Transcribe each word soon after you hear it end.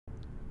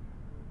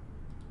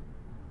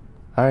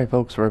Alright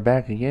folks, we're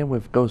back again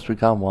with Ghost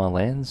Recon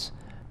Wildlands.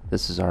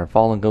 This is our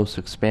Fallen Ghost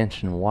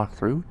expansion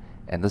walkthrough,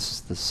 and this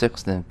is the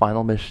 6th and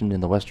final mission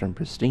in the Western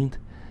Precinct.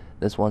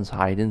 This one's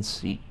Hide and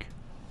Seek.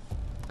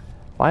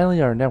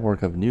 Finally, our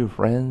network of new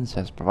friends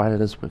has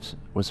provided us with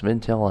some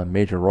intel on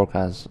Major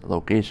Rocha's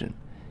location.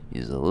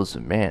 He's an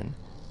elusive man,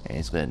 and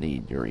he's going to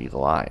need your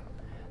eagle eye.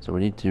 So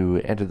we need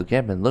to enter the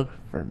camp and look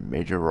for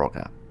Major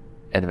Rocha,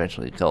 and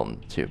eventually kill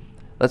him too.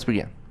 Let's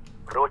begin.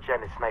 Rocha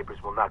and his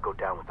snipers will not go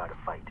down without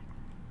a fight.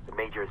 The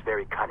Major is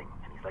very cunning,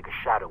 and he's like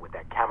a shadow with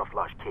that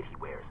camouflage kit he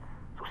wears,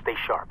 so stay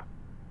sharp.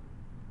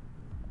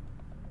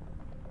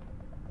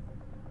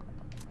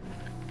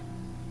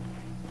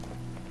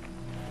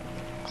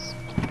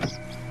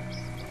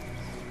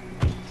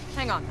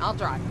 Hang on, I'll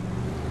drive.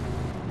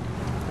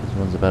 This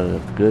one's about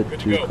a good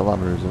 2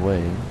 kilometers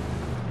away.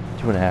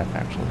 2.5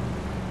 actually.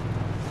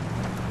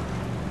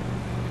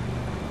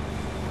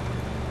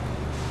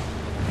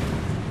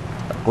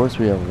 Of course,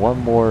 we have one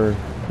more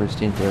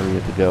precinct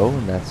area to go,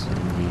 and that's in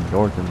the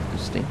northern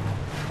precinct.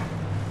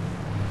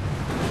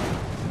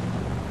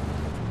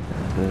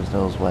 And goodness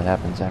knows what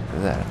happens after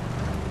that.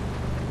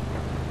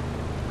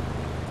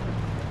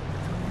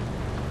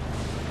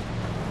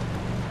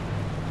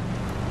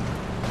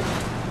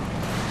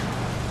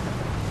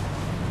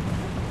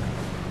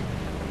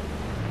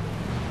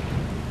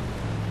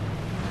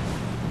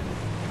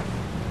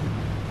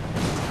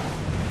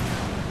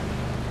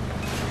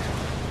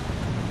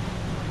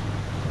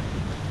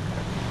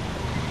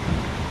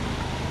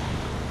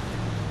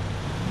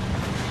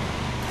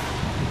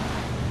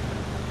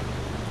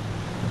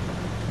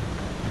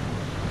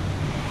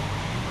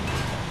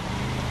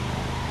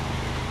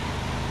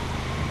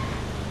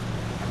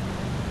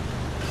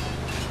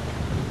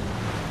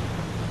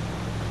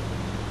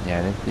 Yeah,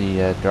 I think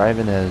the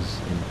driving has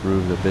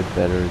improved a bit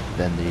better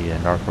than the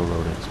Narco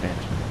Road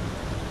expansion.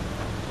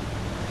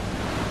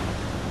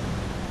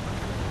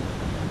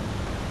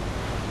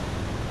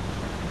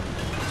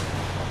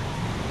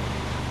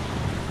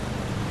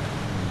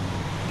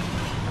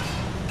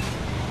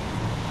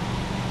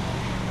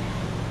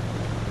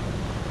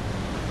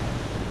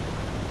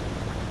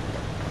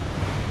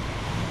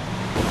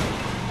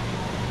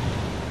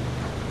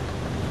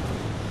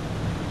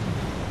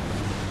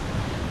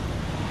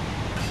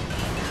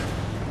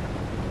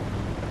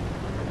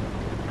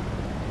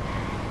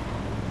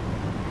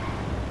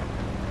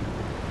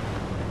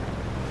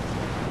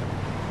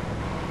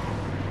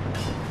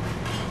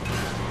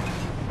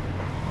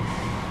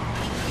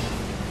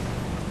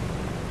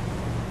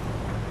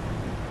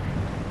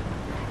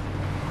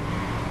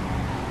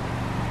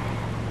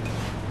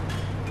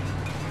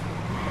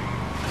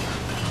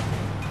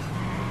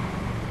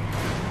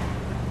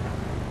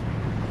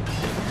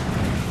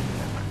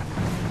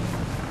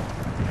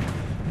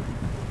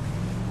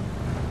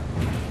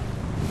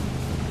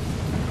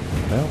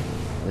 Well,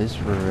 at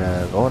least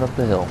we're going up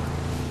the hill.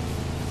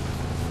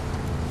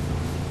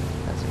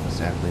 That's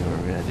exactly what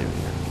we're going to do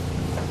here.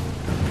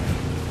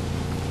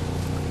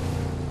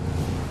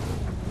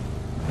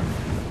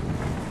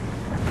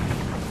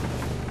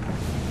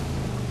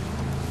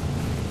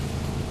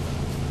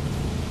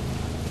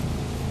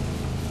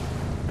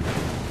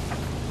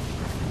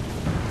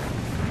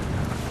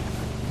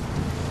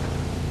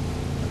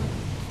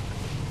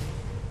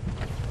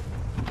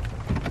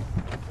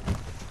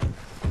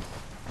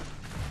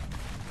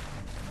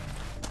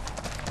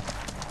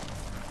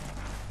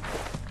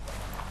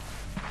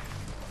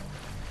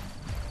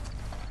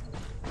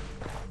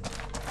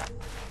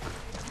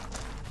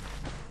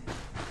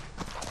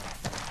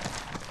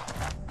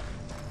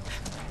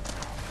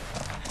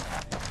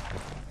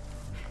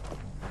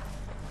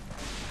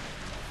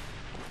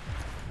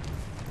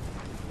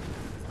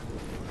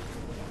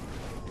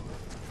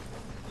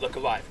 Look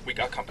alive. We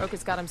got company.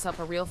 Rocha's got himself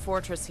a real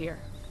fortress here.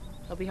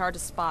 He'll be hard to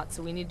spot,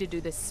 so we need to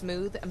do this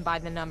smooth and by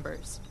the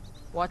numbers.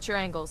 Watch your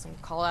angles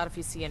and call out if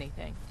you see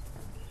anything.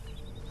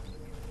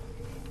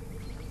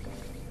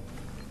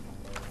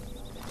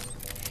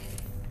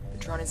 The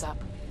drone is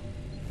up.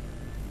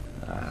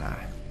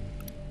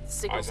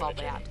 Signal's all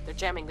bad. They're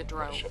jamming the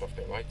drone. Shut off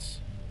their lights.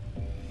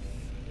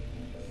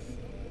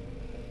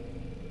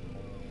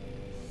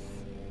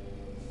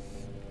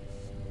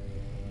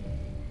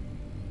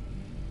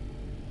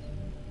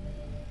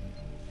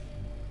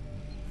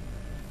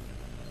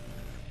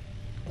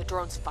 The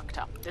drone's fucked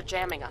up. They're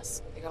jamming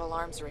us. They got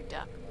alarms rigged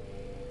up.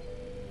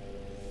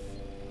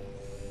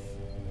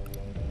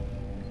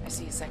 I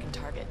see a second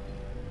target.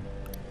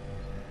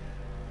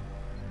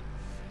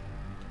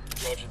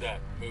 Roger that.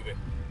 Moving.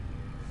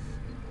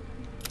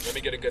 Let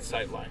me get a good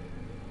sight line.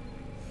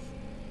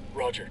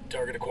 Roger.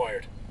 Target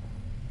acquired.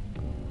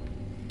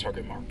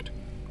 Target marked.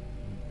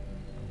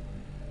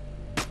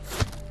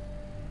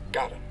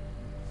 Got him.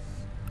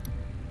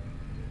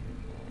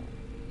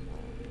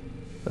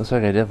 Looks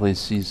like I definitely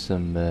see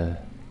some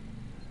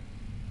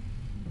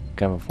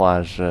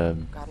camouflage.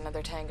 Got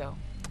another tango.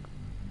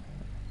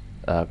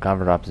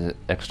 Covert ops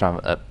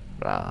extra.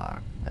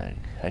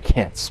 I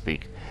can't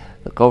speak.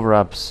 The cover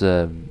ops.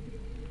 We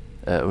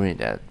need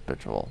that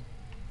patrol.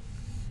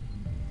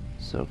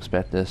 so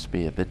expect this to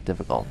be a bit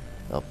difficult.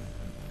 Oh,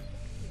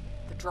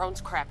 The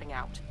drone's crapping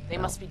out. They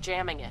must be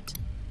jamming it.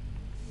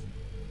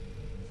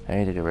 I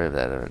need to get rid of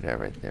that other guy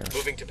right there.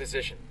 Moving to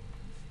position.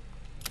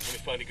 Let me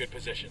find a good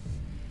position.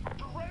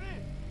 Ready?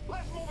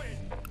 Let's move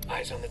in.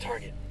 Eyes on the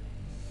target.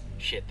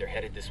 Shit, they're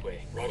headed this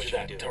way. Roger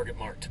that. Target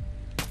marked.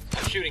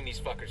 I'm shooting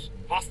these fuckers.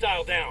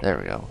 Hostile down. There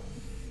we go.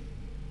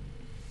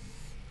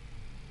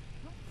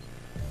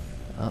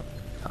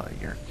 Oh,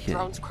 you're kidding.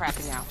 Drone's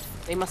crapping out.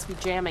 They must be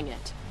jamming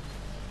it.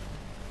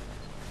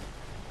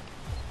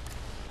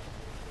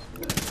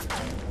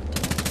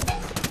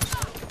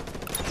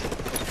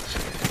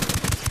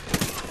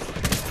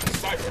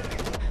 Sniper.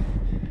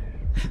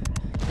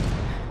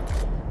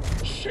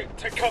 Shit,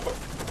 take cover.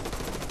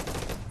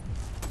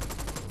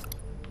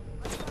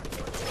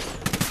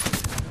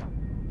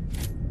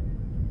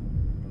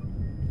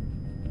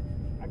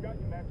 I got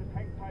you, man. Just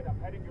hang tight. I'm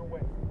heading your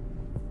way.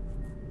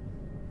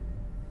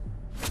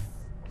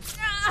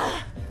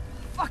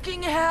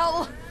 Fucking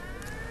hell!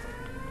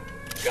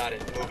 Got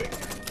it, moving.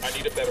 I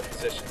need a better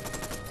position.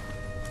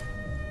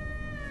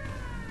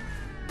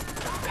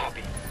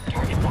 Copy.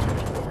 Target marked.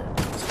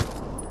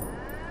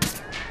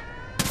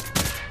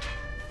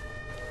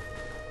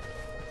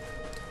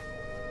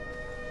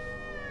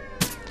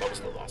 That was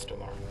the last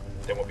alarm.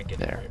 Then we'll be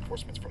getting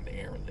reinforcements from the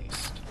air at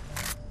least.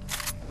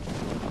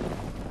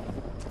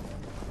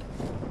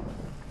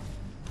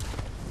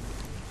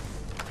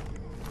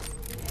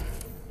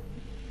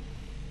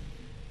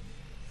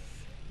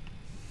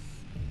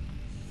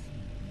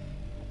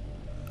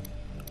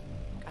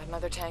 Got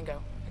another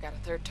tango. I got a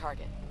third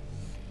target.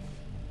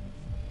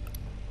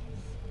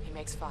 He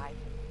makes 5.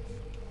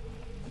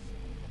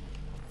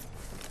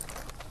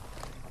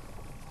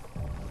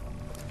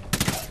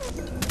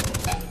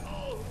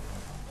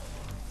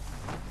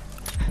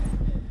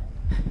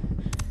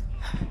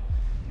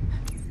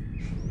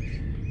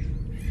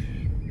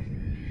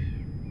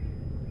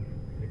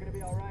 You're gonna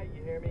be all right.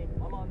 You hear me?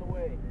 I'm on the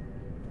way.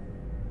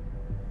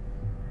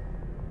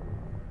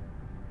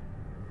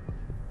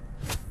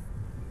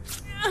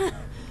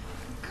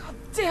 God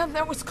damn,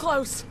 that was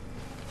close.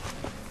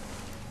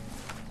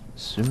 The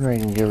sooner I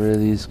can get rid of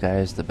these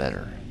guys, the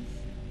better.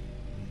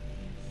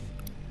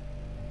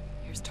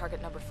 Here's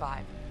target number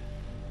 5.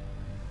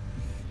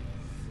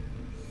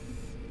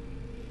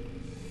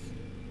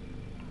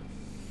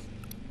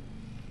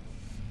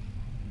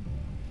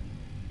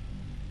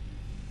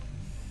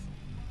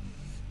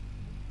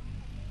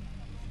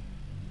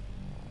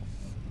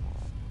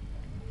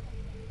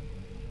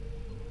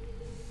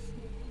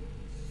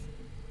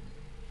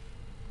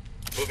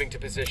 Moving to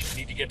position.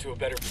 Need to get to a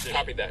better position.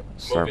 Copy that.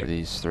 Start Moving. with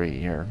these 3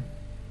 here.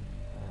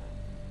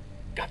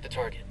 Got the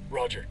target.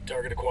 Roger.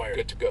 Target acquired.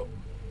 Good to go.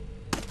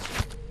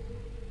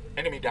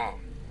 Enemy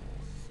down.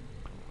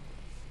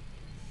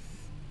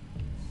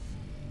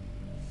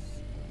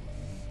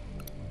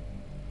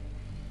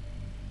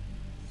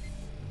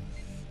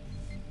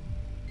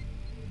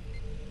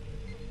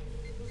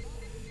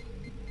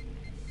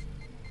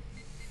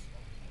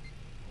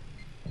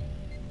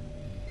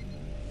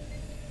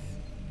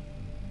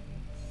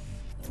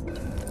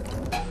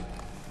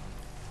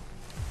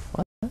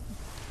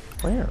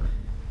 Where?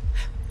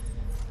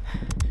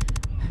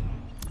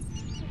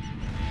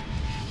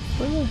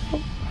 Where the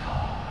hell?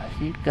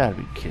 You gotta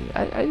be kidding.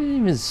 I didn't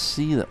even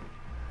see them.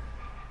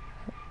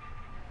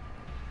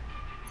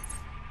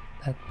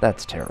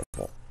 That's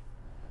terrible.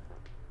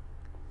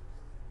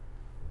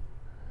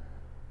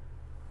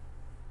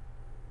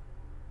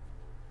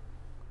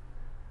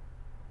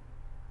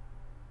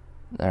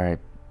 Alright.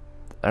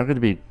 I'm gonna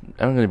be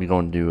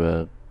going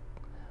to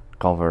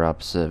cover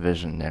up's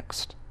vision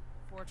next.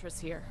 Fortress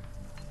here.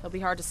 He'll be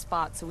hard to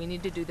spot, so we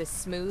need to do this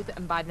smooth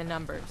and by the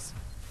numbers.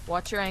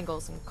 Watch your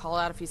angles and call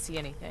out if you see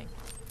anything.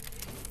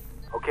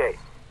 Okay,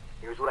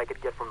 here's what I could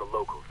get from the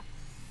locals.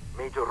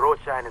 Major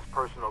Rocha and his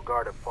personal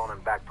guard have fallen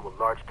back to a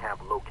large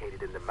camp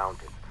located in the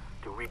mountains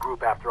to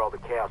regroup after all the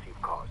chaos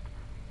you've caused.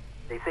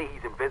 They say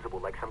he's invisible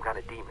like some kind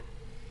of demon.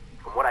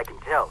 From what I can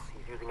tell,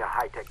 he's using a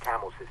high-tech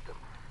camo system,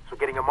 so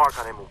getting a mark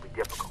on him will be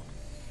difficult.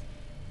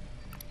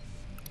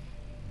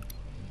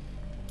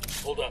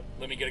 Hold up.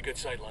 Let me get a good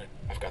sight line.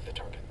 I've got the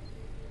target.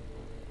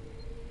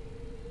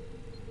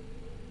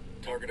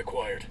 Target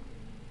acquired.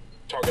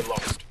 Target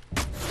lost.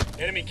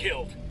 Enemy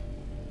killed.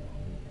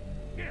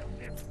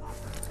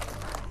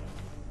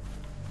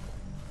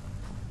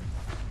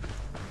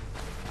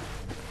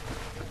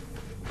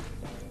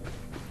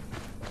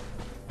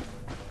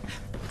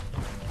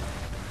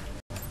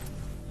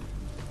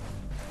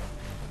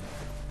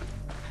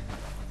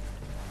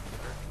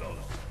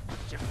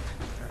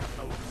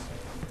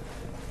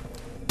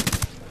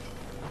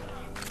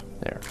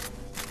 There.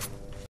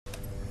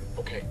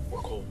 Okay, we're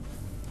cool.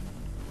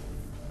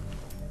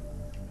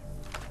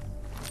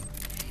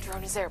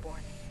 Drone is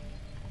airborne.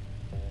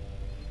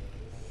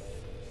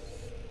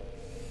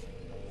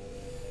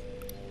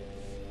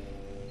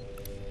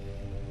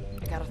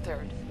 I got a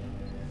third.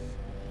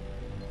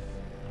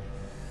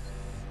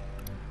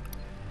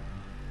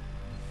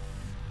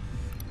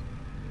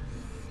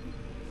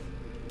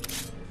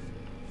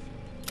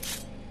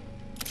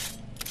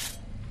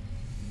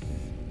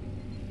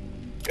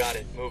 Got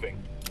it.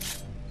 Moving.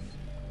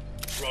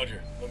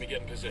 Roger. Let me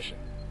get in position.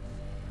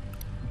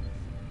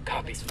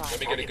 Copy. That's fine. Let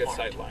me get a good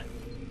Target sight line.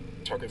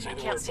 Target, say the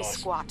Can't word, see boss.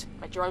 squat.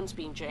 My drone's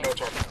being jammed. No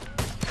target.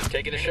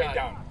 Taking a shot.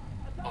 Down.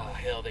 Oh,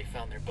 hell, they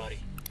found their buddy.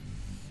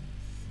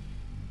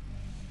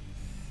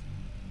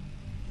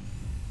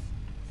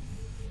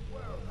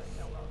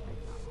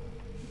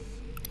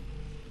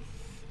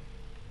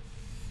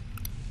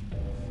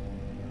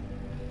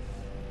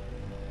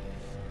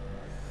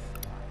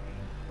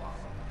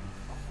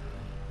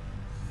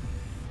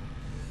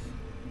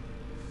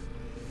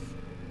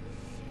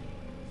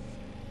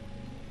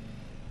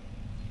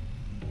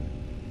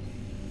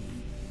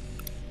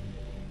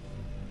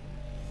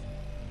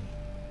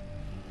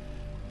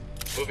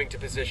 Moving to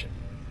position.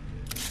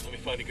 Let me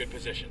find a good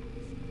position.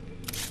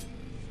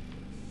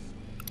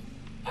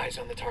 Eyes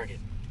on the target.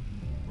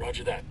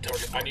 Roger that.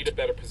 Target. I need a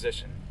better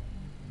position.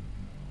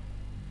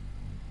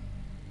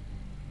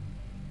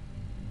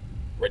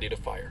 Ready to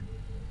fire.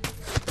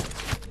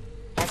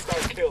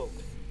 Hostile killed.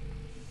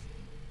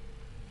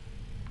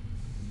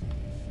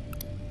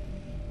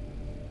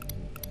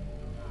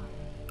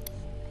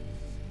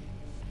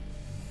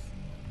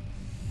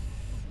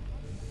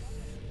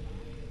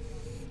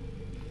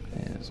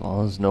 As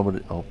long as nobody...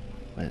 Oh,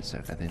 wait a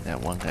sec. I think that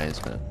one guy is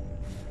going to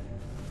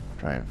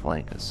try and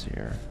flank us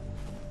here.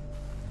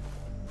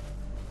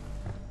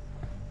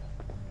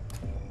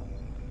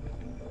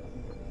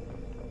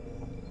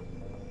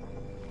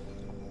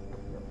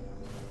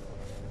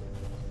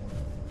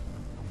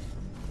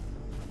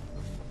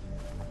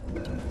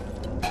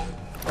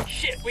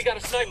 Shit, we got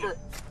a sniper.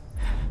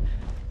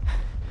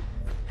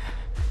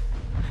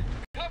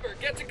 Cover,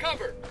 get to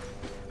cover.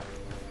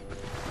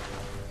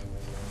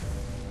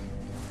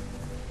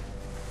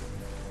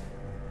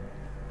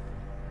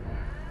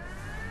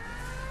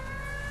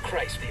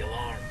 Christ, the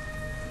alarm.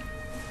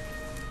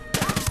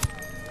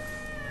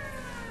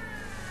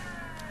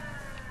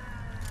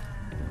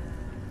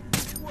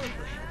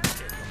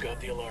 Got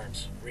the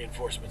alarms.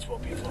 Reinforcements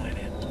won't be flying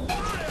in.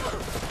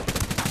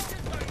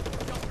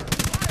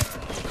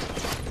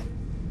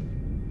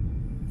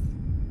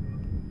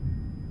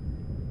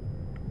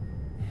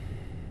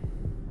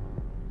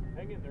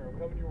 Hang in there, I'm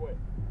coming your way.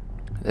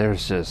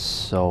 There's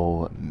just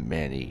so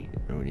many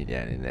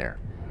Unidad in there.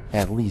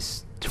 At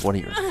least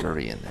 20 or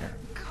 30 in there.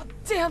 God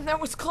damn, that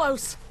was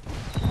close.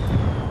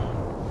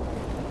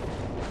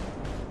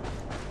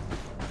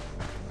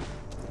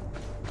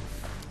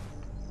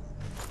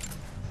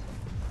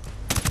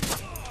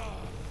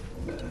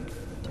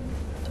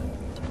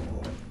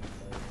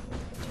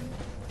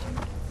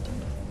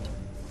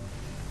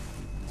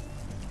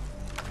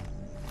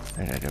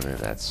 I gotta get rid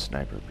of that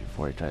sniper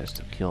before he tries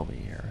to kill me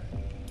here.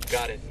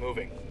 Got it,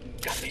 moving.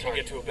 Got the target. To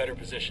get to a better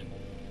position.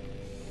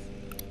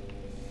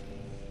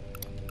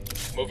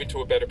 Moving to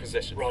a better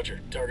position. Roger,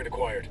 target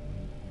acquired.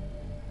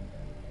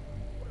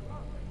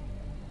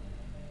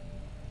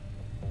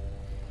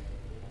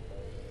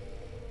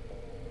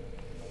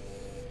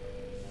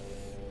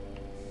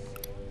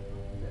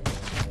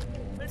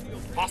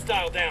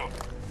 Hostile down.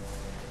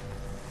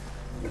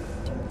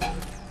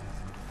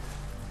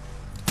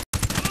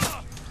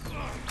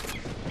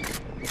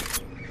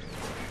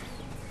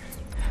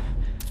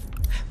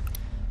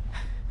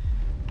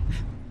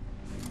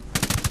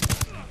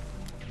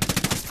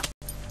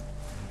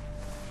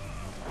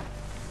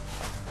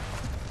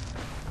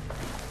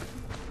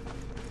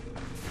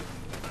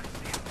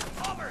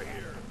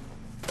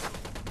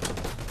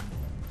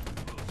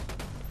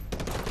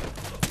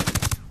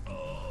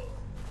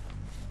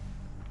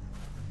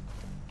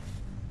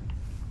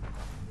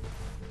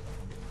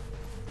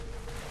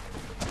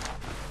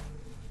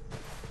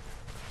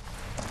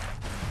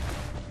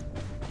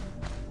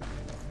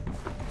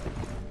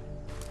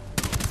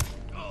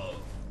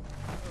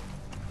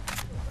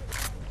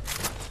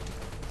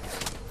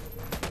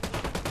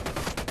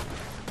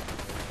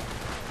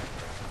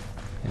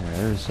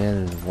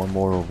 There's one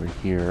more over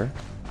here.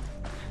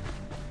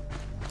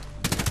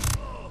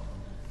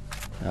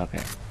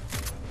 Okay.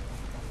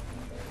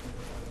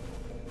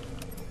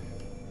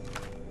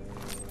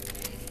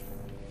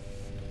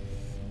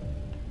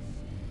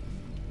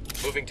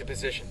 Moving to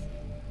position.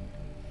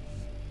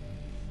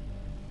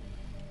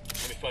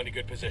 Let me find a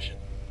good position.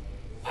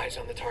 Eyes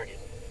on the target.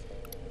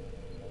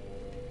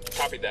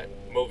 Copy that.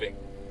 Moving.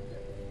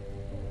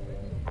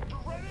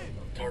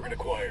 Target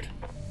acquired.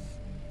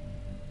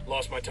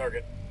 Lost my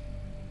target.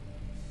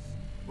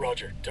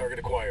 Roger, target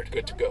acquired.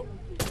 Good to go.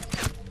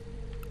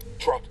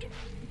 Dropped him.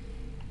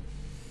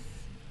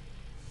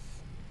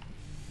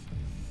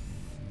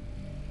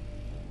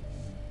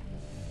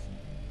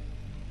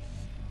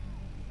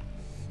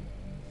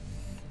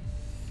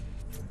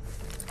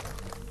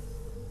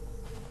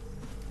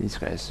 These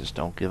guys just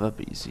don't give up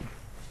easy.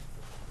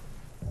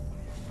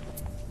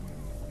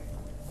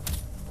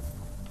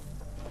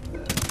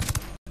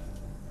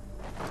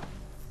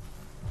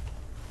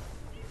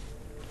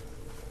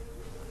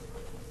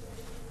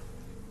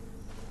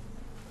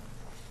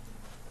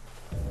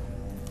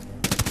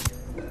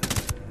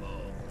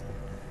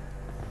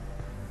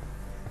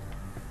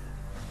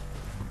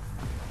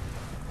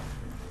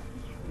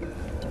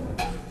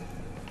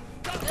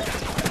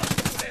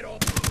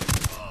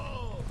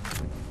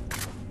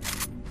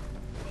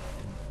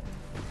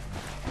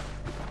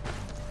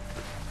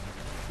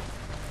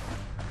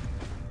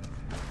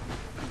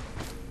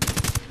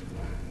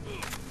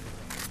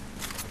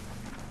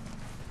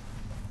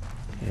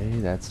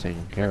 that's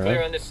taken care Clear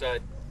of. on this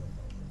side.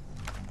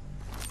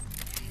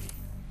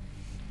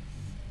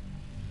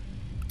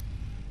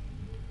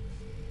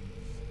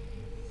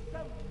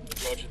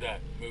 Roger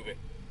that. Moving.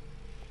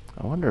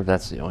 I wonder if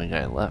that's the only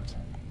guy left.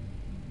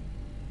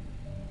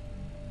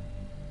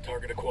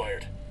 Target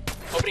acquired.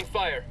 Opening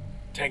fire.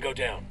 Tango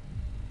down.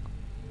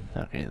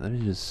 Okay, let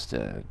me just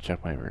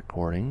check my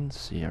recordings,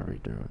 see how we're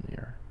doing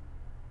here.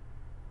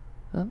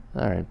 Oh,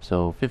 alright,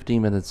 so 15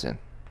 minutes in.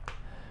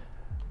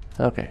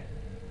 Okay.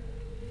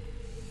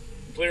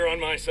 Clear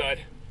on my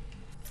side.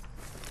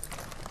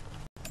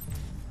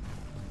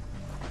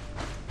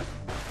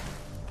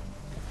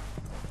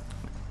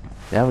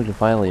 Now we can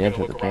finally Gonna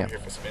enter the look around camp. here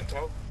for some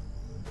intel.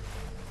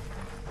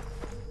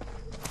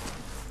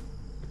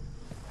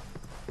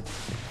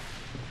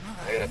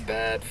 I got a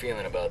bad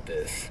feeling about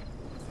this.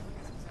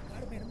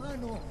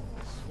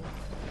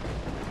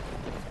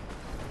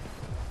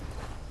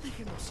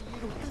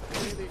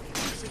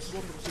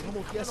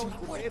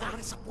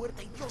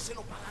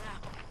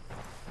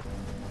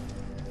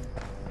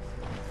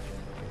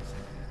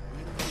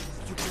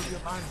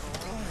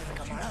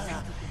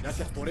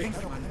 Gracias por esto,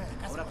 hermano.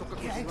 Ahora toca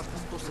continuar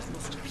juntos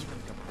estos chavitos.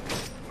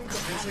 Nunca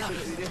pensé que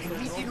le diría que no,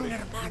 tiene un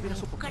hermano.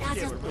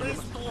 Gracias por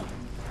esto.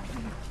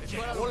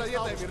 Llegó la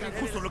dieta de mi rey,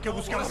 justo lo que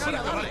buscabas para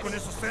acabar con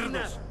esos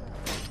cerdos.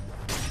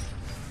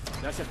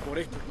 Gracias por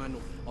esto, hermano.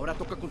 Ahora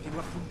toca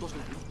continuar juntos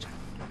la lucha.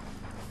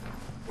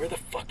 Where the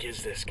fuck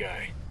is this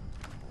guy?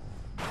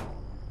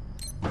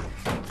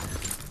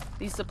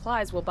 These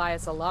supplies will buy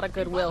us a lot of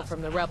goodwill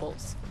from the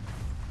rebels.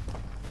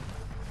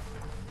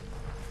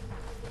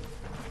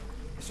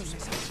 Eso se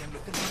está haciendo.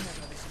 Tengo un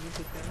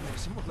agradecimiento eterno.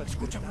 Merecemos la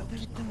escucha.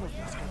 Quítenos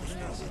las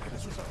cadenas.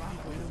 Gracias a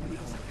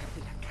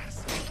la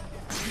cárcel.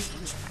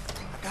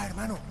 Acá,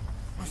 hermano.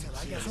 No se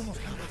vaya. Somos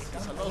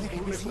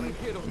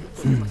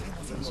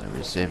So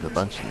we saved a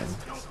bunch of them.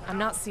 I'm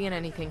not seeing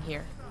anything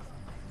here.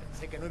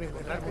 Sé que no iba a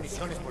encontrar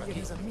municiones por aquí.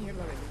 Esa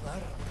mierda de lugar.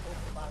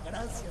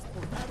 Gracias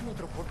por darme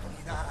otra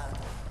oportunidad.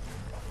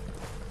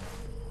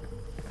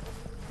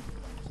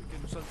 Sé que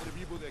nos han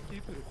revivo de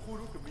aquí, pero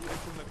juro que me iré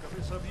con la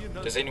cabeza bien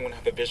alta. Does anyone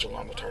have a visual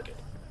on the target?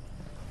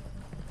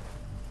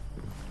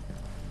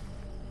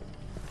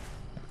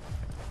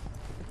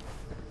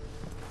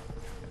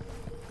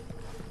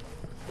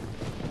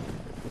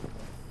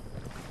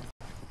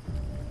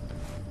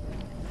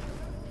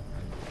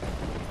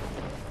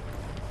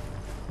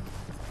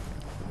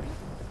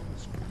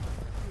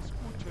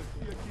 Escucha,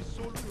 estoy aquí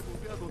solo y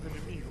rodeado de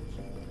enemigos.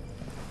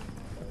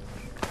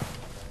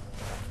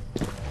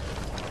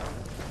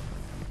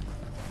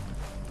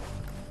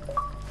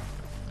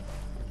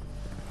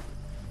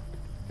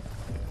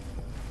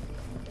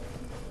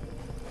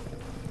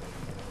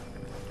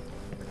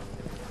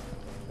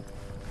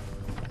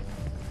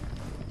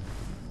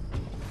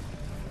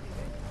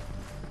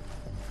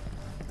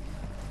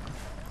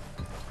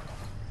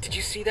 Did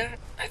you see that?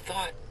 I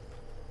thought...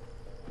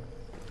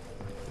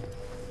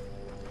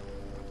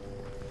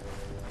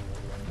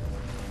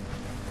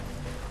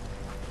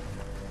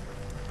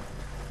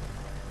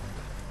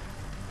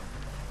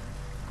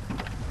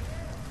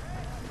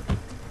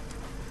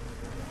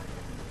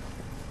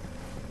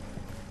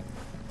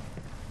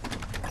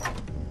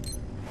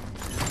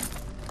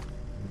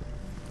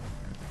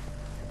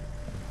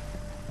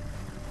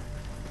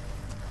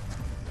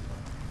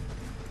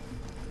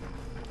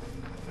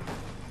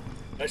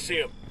 I see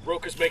him.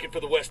 Rocha's making for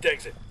the west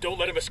exit. Don't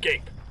let him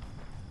escape.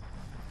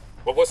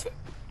 What was that?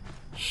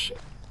 Shit.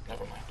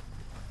 Never mind.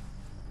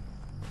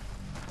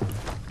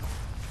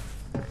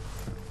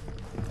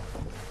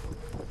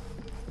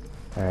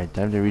 Alright,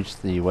 time to reach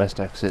the west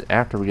exit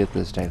after we get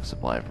this tank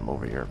supply from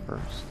over here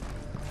first.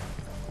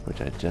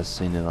 Which I just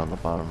seen it on the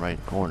bottom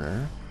right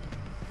corner.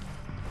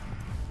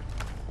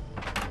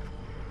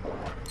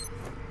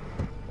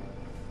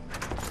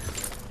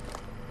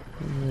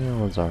 That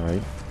one's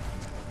alright.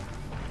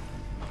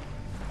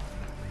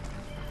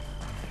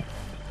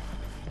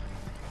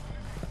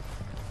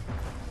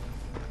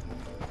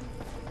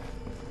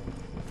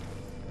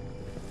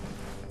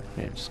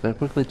 Okay, just gonna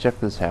quickly check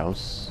this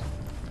house.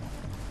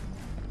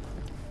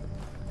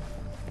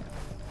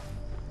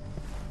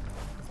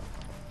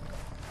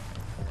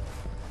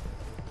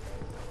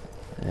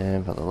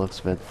 And by the looks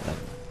of it,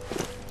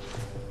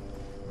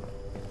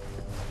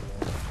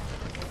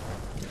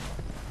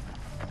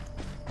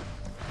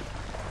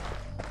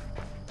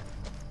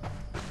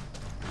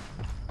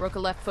 Rocha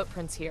left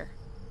footprints here.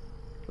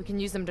 We can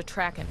use them to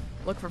track him.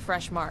 Look for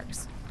fresh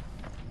marks.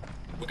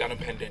 We got him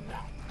penned in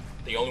now.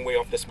 The only way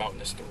off this mountain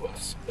is through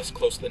us. Let's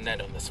close the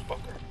net on this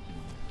fucker.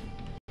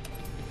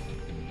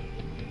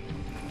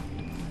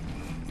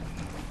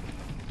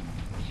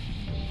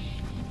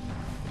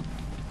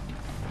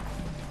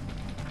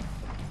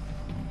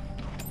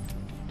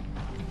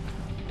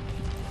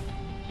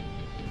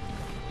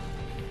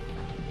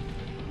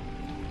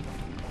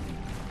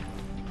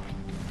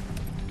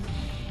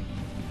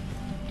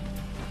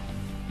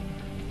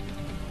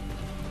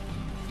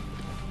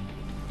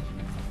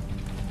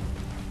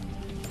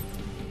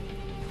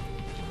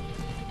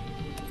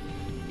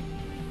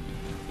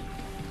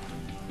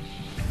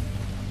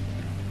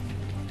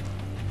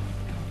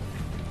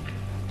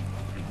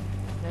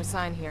 No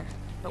sign here,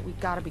 but we've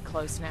got to be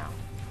close now.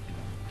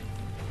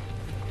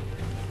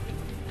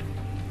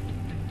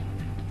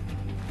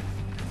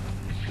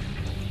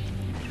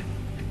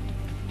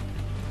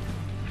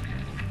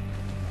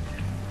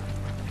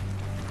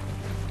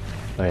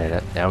 Oh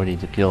yeah, now we need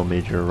to kill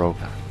Major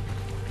Rocha.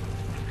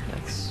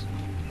 That's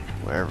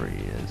wherever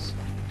he is.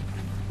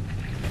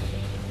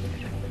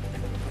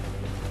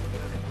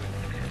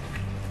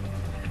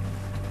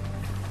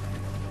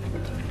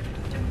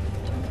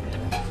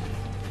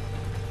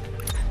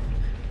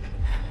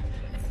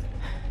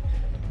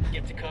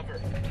 Get to cover.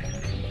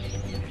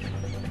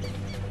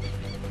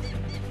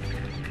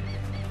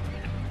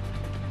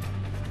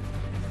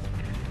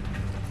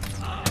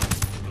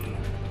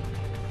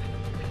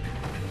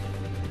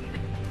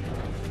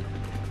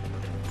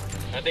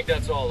 I think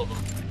that's all of them.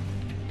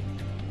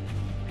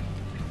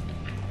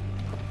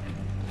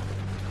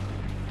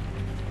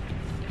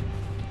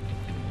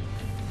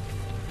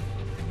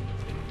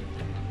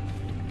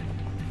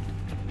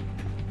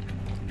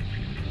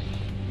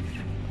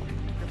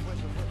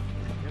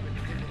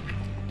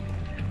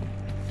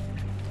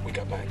 We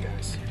got bad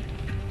guys.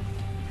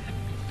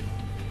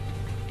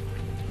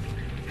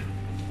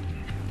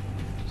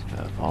 Just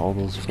gotta follow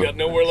those He's got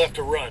nowhere left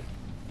to run.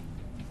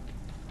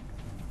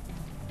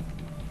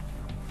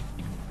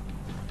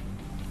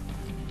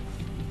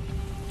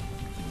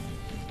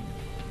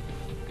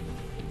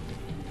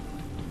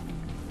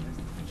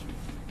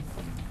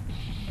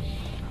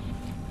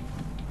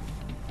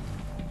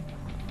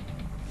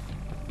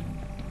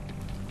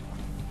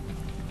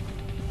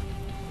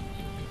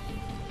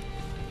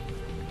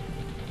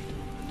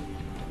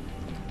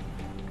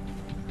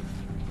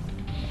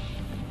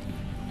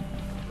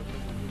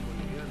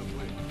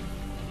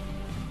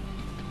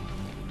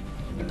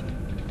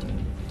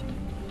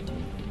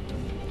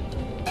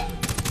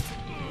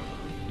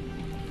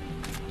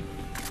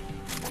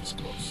 That's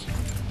close.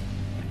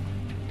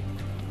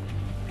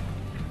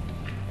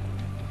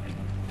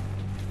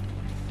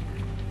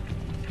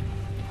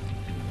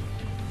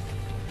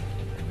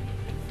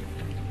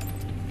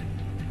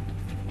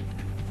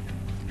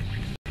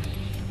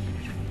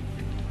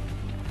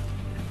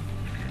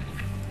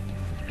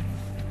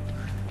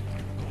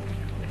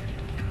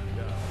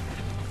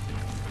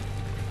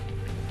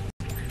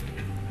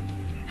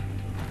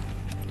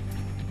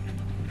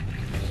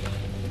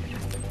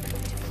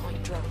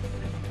 Deploying drone.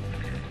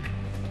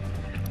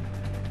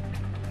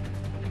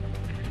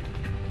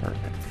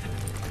 Perfect.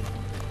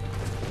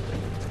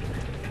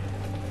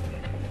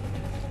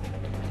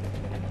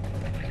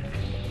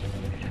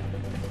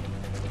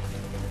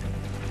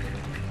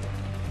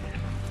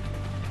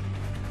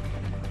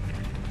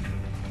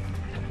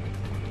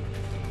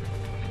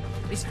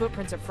 These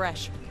footprints are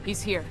fresh.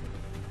 He's here.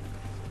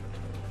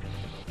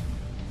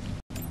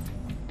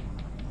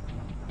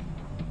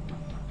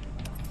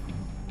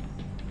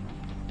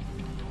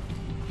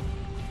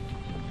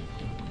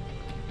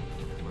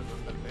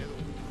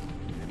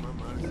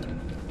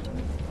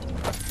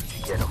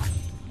 Get him.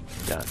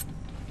 Done.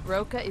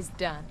 Rocha is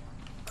done.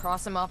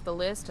 Cross him off the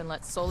list and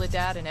let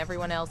Soledad and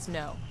everyone else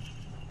know.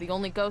 The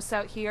only ghosts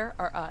out here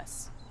are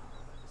us.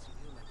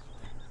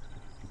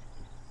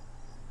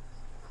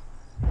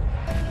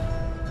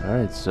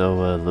 Alright,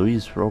 so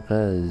Luis Rocha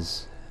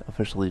is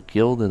officially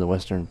killed in the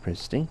Western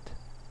Precinct.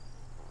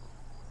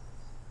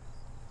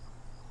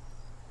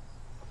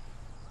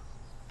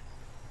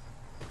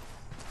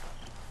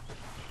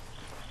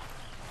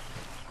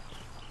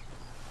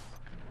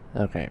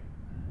 Okay.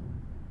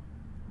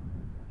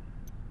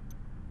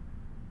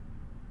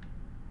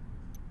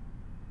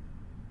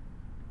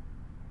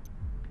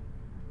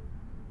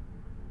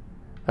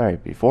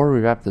 Alright, before we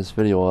wrap this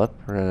video up,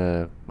 we're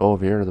gonna go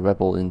over here to the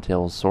Rebel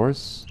Intel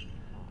source,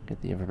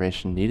 get the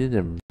information needed,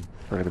 and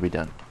we're gonna be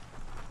done.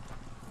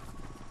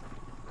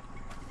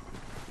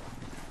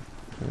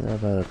 We're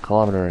about 1.5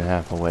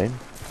 kilometers away.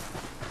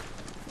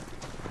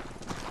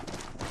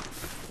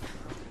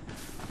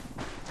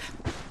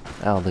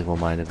 I don't think we'll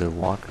mind a good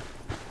walk.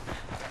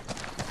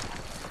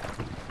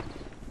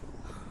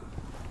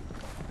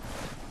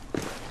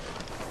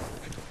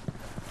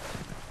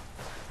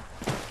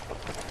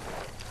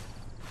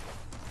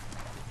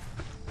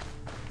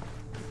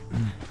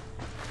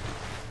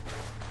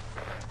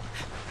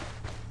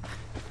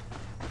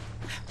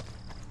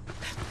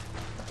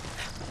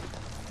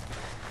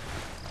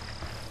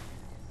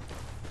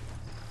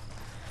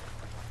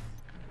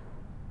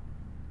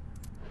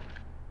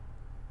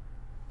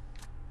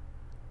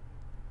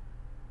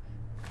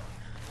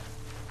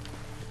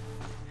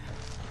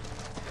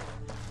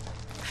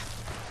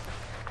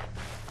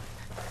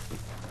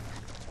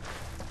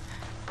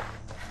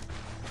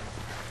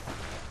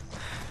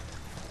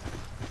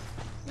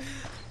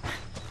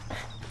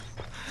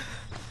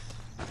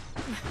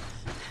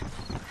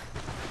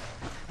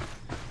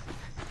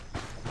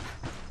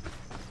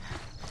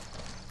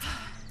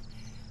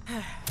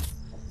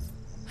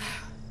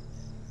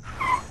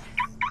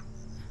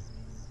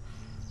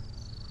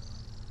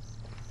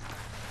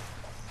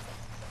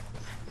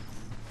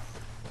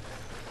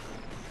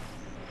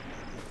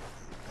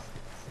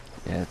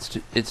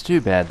 It's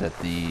too bad that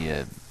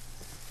the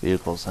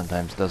vehicle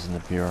sometimes doesn't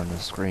appear on the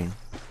screen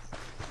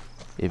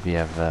if you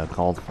have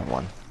called for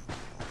one.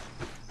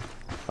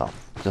 Well,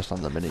 just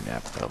on the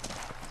mini-map though.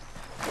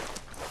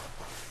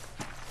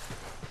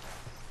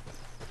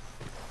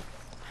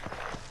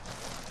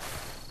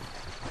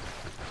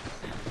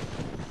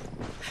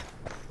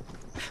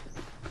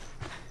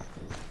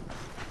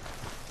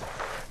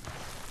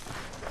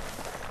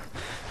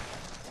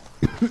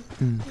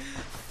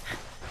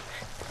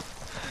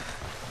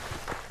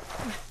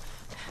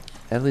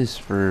 At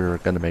least we're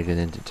gonna make it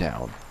into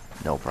town,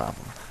 no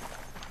problem.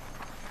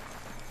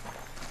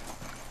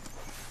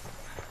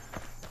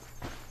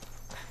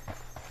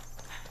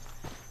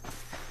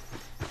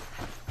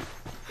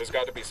 There's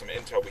got to be some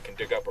intel we can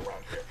dig up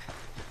around here.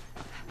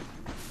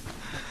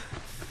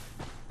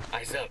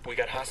 Eyes up, we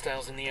got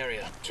hostiles in the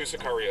area. 2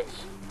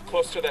 Sicarios,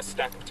 close to that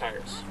stack of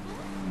tires.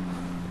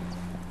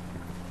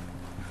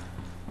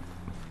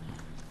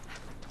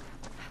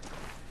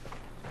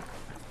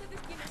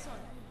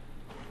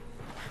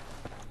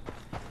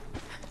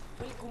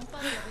 Fue el compa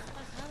de la vez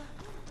pasada.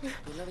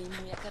 Yo lo vi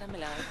muy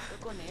acaramelado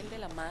con él de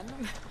la mano.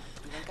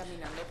 Iban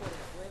caminando por el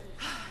pueblo.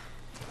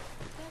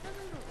 ¿Qué hagas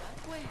del lugar,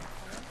 pues?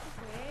 ¿A dónde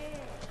fue?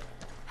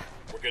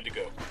 We're good to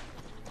go.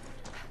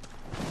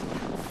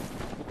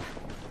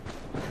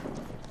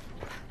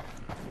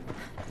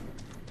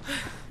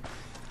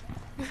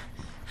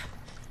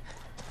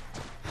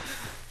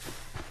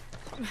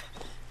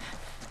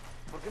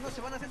 ¿Por qué no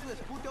se van a hacer su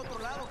dispute a otro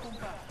lado,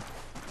 compa?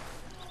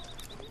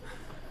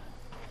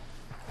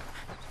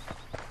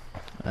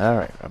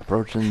 Alright,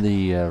 approaching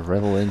the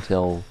rebel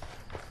intel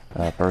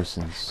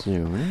person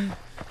soon,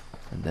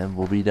 and then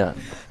we'll be done.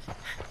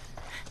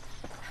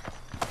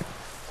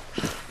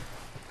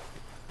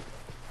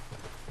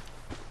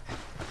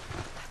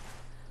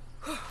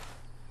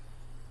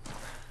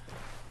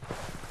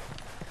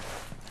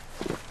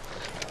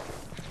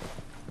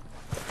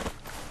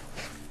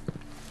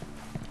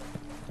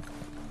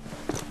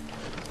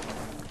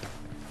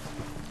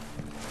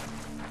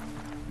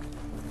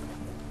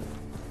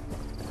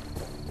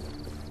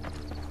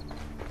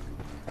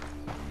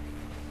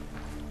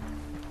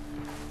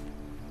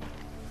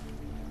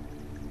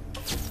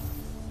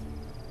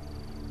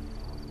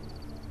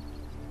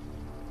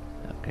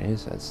 Okay,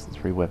 so that's the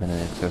 3 weapon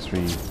and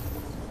accessory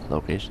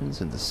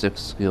locations and the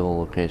 6 skill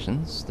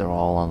locations. They're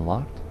all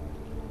unlocked.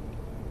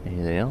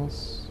 Anything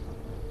else?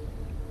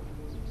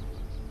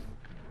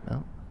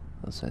 No,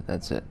 looks like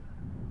that's it.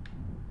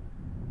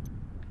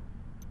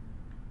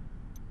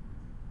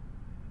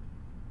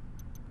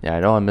 Yeah, I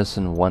know I'm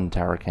missing 1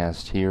 tower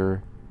cast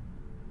here.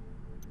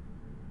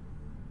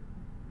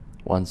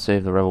 1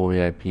 save the rebel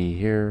VIP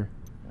here.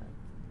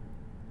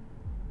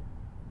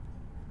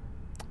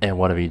 And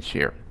 1 of each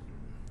here.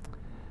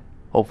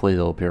 Hopefully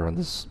they'll appear on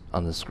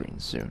the screen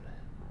soon.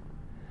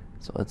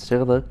 So let's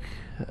take a look.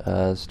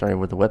 Starting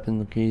with the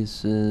weapon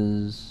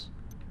cases.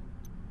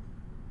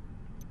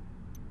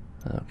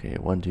 Okay,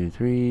 1, 2,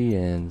 3,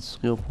 and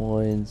skill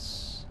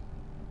points.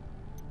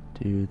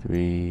 2,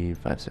 3,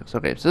 5, 6.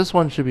 Okay, so this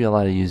one should be a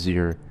lot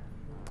easier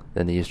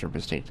than the Eastern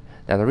Prestige.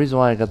 Now the reason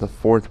why I got the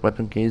 4th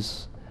weapon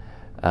case,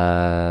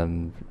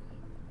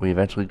 we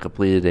eventually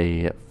completed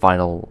a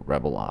final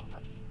rebel op.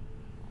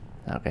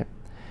 Okay.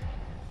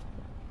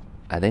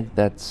 I think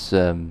that's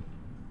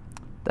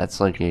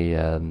like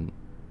a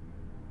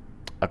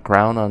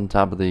crown on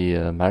top of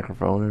the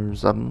microphone or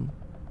something.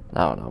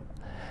 I don't know.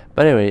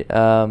 But anyway,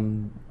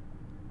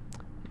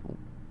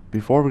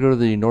 before we go to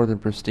the Northern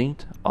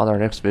Prestige, on our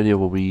next video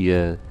we'll be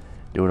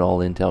doing all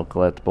intel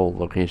collectible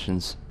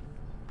locations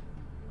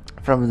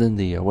from within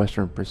the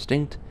Western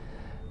Prestige,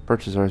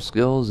 purchase our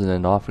skills, and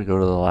then off we go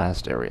to the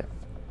last area.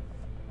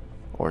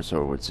 Or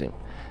so it would seem.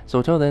 So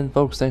until then,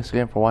 folks, thanks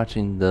again for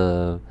watching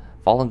the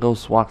Fallen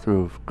Ghosts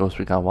walkthrough of Ghost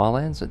Recon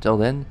Wildlands. Until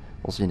then,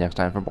 we'll see you next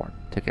time for more.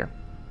 Take care.